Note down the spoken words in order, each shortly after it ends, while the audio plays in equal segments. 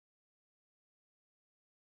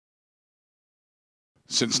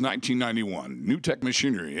Since 1991, NewTek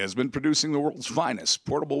Machinery has been producing the world's finest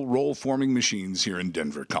portable roll forming machines here in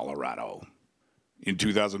Denver, Colorado. In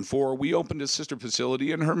 2004, we opened a sister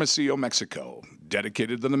facility in Hermosillo, Mexico,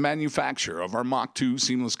 dedicated to the manufacture of our Mach 2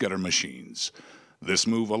 seamless gutter machines. This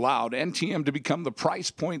move allowed NTM to become the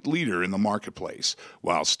price point leader in the marketplace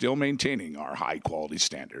while still maintaining our high quality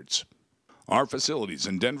standards. Our facilities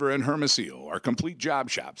in Denver and Hermosillo are complete job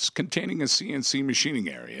shops containing a CNC machining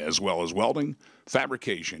area as well as welding,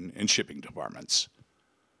 fabrication, and shipping departments.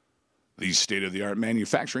 These state-of-the-art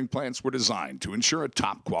manufacturing plants were designed to ensure a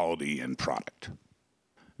top quality end product.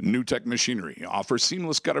 NewTek Machinery offers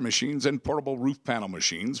seamless gutter machines and portable roof panel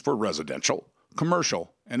machines for residential,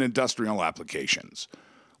 commercial, and industrial applications.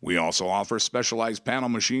 We also offer specialized panel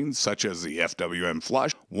machines such as the FWM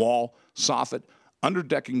Flush, Wall, Soffit,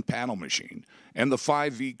 Underdecking Panel Machine, and the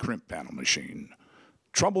 5V Crimp Panel Machine.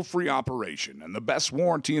 Trouble-free operation and the best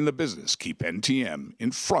warranty in the business keep NTM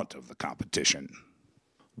in front of the competition.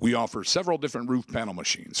 We offer several different roof panel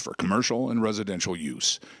machines for commercial and residential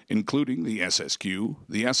use, including the SSQ,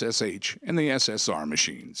 the SSH, and the SSR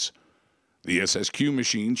machines. The SSQ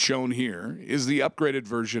machine shown here is the upgraded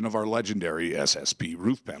version of our legendary SSP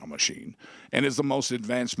roof panel machine and is the most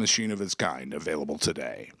advanced machine of its kind available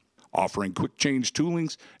today, offering quick change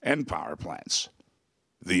toolings and power plants.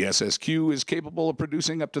 The SSQ is capable of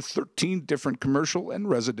producing up to 13 different commercial and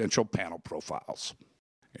residential panel profiles.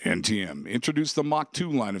 NTM introduced the Mach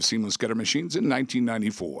 2 line of seamless gutter machines in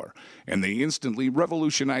 1994, and they instantly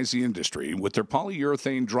revolutionized the industry with their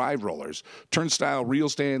polyurethane drive rollers, turnstile reel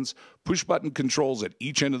stands, push-button controls at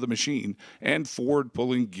each end of the machine, and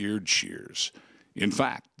forward-pulling geared shears. In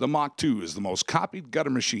fact, the Mach 2 is the most copied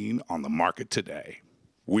gutter machine on the market today.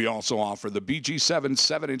 We also offer the BG7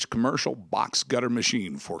 7-inch commercial box gutter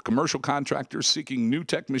machine for commercial contractors seeking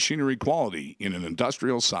NewTek machinery quality in an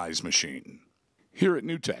industrial size machine. Here at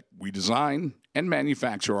NewTek, we design and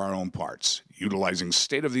manufacture our own parts, utilizing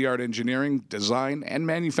state-of-the-art engineering, design, and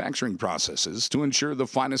manufacturing processes to ensure the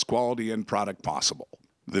finest quality end product possible.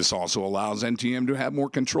 This also allows NTM to have more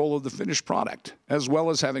control of the finished product, as well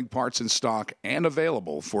as having parts in stock and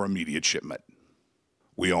available for immediate shipment.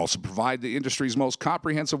 We also provide the industry's most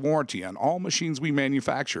comprehensive warranty on all machines we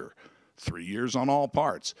manufacture, 3 years on all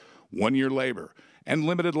parts, 1 year labor, and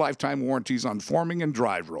limited lifetime warranties on forming and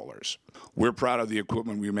drive rollers. We're proud of the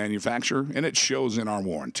equipment we manufacture, and it shows in our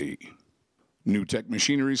warranty. NewTek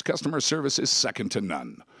Machinery's customer service is second to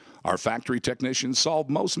none. Our factory technicians solve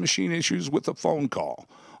most machine issues with a phone call.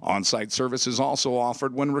 On-site service is also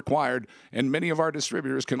offered when required, and many of our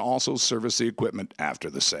distributors can also service the equipment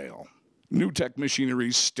after the sale. NewTek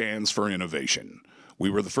Machinery stands for innovation. We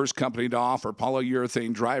were the first company to offer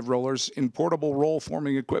polyurethane drive rollers in portable roll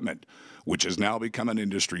forming equipment, which has now become an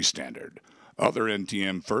industry standard. Other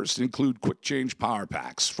NTM firsts include quick change power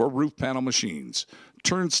packs for roof panel machines,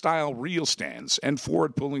 turnstile reel stands and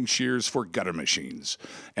forward pulling shears for gutter machines,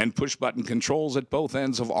 and push button controls at both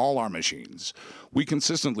ends of all our machines. We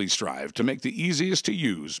consistently strive to make the easiest to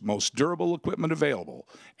use, most durable equipment available,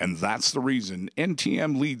 and that's the reason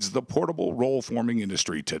NTM leads the portable roll forming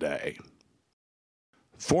industry today.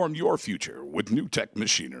 Form your future with NewTek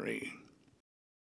Machinery.